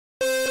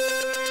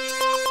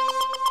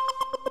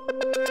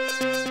Hi,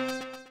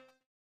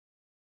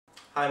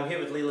 I'm here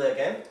with Leela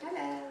again.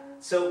 Hello.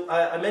 So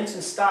I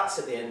mentioned stats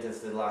at the end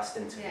of the last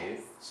interview.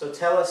 Yes. So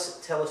tell us,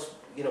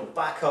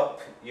 back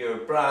up your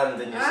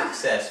brand and your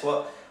success.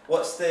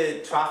 What's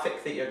the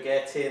traffic that you're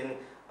getting?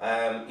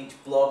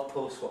 Each blog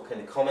post, what kind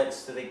of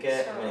comments do they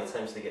get? Sure. How many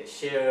times do they get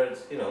shared?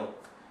 Okay.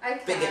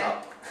 Big it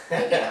up.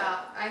 Big it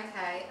up.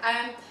 Okay.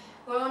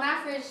 Well, on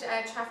average,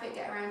 traffic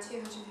get around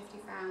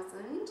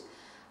 250,000.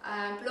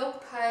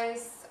 Blog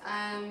posts.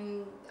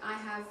 I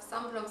have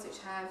some blogs which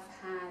have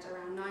had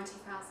around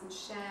 90,000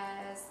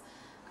 shares,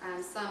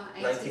 and some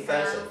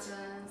 80,000.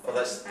 Oh,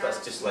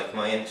 that's just like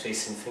my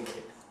entries in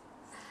thinking.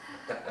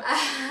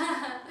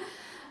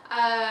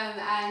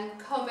 And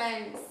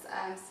comments,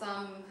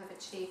 some have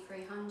achieved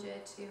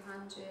 300,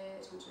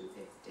 200,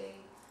 150.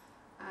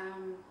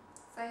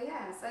 So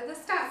yeah, so the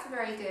stats are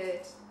very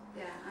good.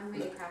 Yeah, I'm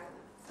really proud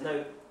of them.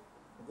 Now,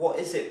 what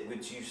is it,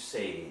 would you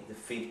say, the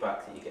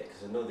feedback that you get?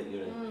 Because I know that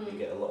you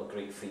get a lot of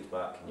great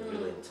feedback and you're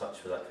really in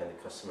touch with that kind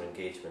of customer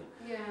engagement.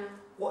 Yeah.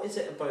 What is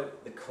it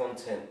about the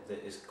content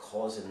that is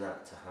causing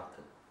that to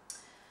happen?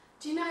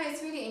 Do you know,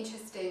 it's really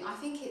interesting. I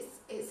think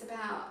it's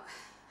about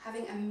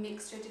having a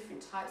mixture of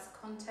different types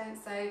of content.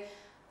 So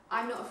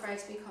I'm not afraid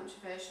to be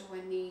controversial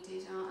when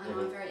needed, and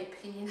I'm very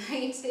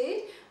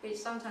opinionated, which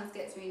sometimes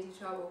gets me into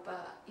trouble,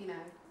 but you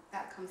know,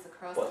 that comes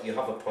across. But you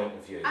have a point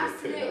of view.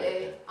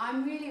 Absolutely.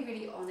 I'm really,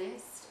 really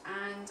honest,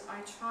 and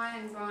I try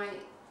and write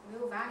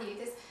real value.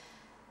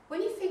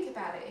 When you think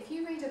about it, if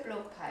you read a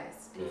blog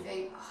post and you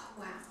think, oh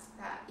wow,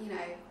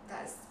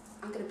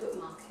 I'm going to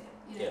bookmark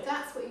it.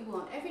 That's what you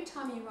want. Every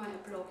time you write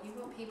a blog, you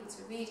want people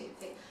to read it and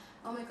think,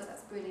 oh my god,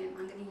 that's brilliant.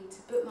 I'm going to need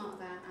to bookmark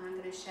that, and I'm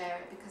going to share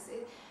it, because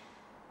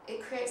it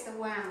creates a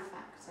wow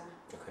factor.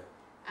 Okay.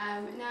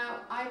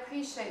 Now, I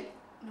appreciate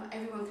not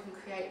everyone can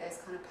create those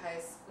kind of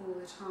posts all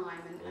the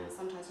time, and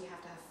sometimes you have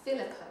to have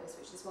filler posts,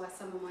 which is why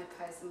some of my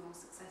posts are more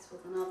successful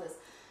than others,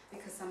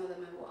 because some of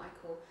them are what I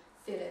call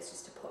fillers,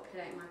 just to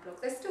populate my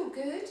blog. They're still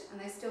good, and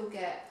they still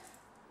get,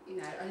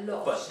 a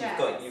lot of shares.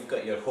 But you've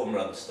got your home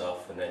run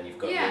stuff, and then you've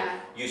got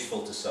your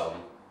useful to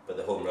some, but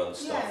the home run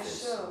stuff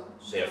is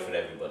there for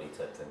everybody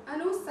type thing.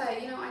 And also,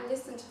 I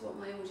listen to what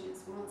my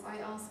audience wants. I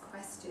ask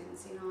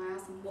questions, I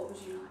ask them, what would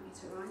you like me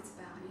to write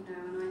about,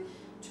 and I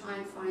try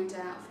and find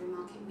out through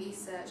market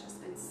research. I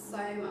spend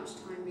so much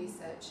time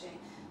researching,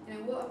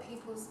 what are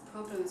people's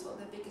problems, what are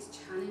their biggest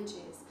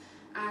challenges.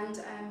 And,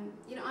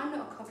 I'm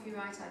not a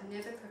copywriter, I've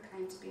never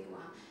proclaimed to be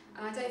one,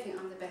 and I don't think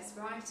I'm the best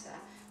writer,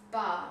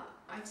 but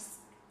I just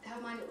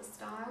have my little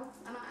style,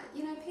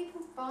 and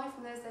people buy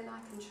from those they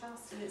like and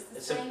trust, and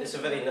it's a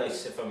very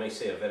nice, if I may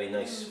say, a very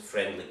nice,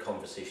 friendly,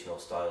 conversational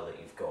style that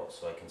you've got.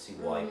 So I can see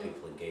why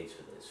people engage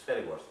with it.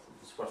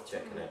 It's worth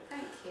checking out.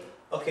 Thank you.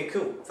 Okay,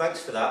 cool. Thanks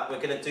for that. We're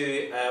going to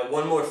do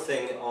one more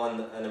thing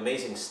on an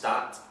amazing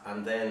stat,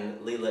 and then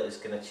Leela is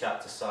going to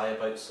chat to Sai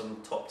about some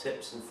top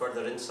tips and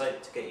further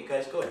insight to get you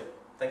guys going.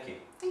 Thank you.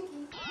 Thank you.